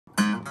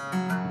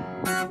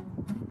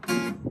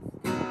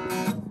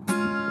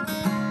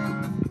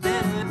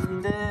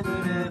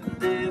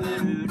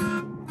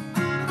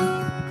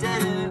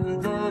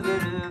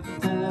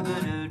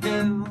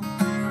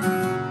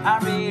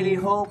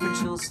hoping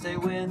she'll stay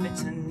with me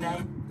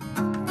tonight.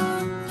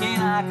 Can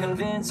I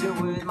convince her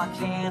with my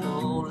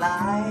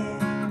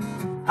candlelight?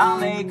 I'll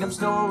make up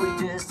story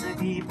just to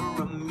keep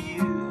her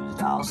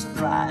amused, all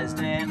surprised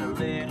and a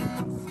little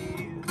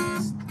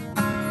confused.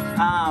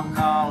 I'm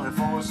calling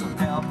for some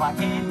help I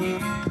can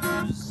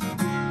use.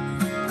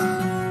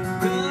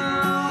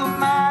 Ooh,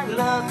 my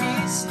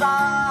lucky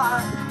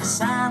star, a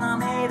sign I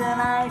made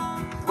tonight,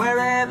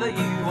 wherever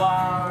you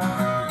are.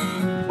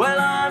 Well,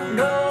 I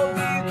know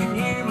you can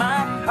hear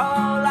my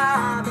call.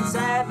 I've been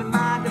saving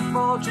my good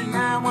fortune,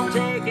 now I'm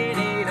taking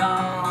it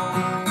all.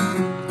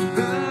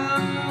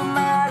 Ooh,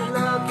 my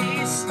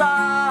lucky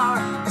star,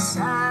 a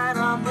sign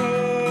I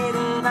made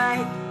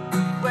tonight,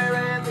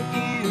 wherever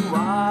you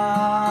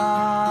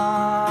are.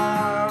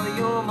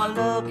 You're my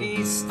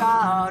lucky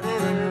star.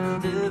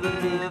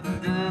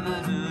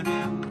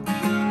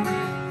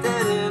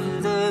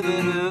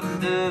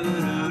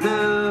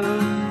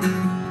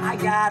 I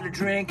got her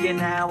drinking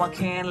now, I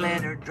can't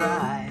let her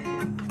drive.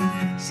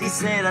 She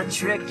said I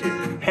tricked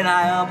her and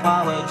I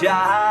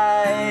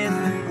apologize.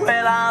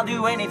 Well, I'll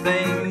do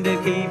anything to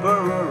keep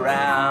her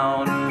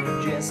around,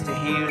 just to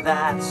hear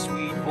that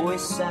sweet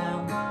voice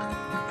sound.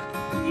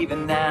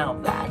 Even now,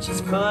 that's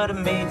just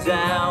putting me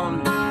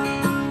down.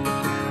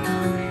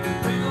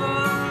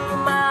 Ooh,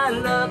 my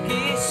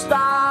lucky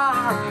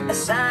star, a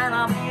sign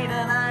I made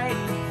tonight,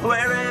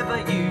 wherever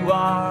you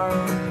are.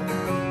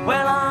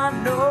 Well, I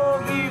know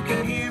you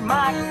can hear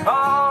my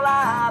call.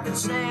 I've been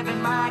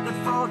saving my good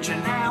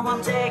fortune, now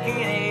I'm taking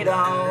it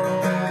all.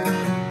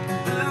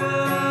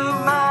 Ooh,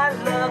 my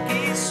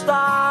lucky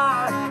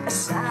star, a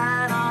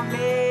sign I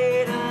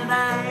made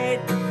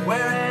tonight,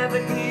 wherever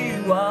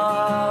you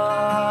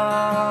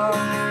are.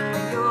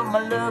 You're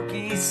my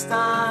lucky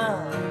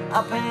star,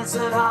 I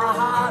penciled our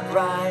heart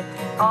right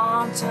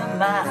onto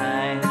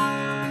mine.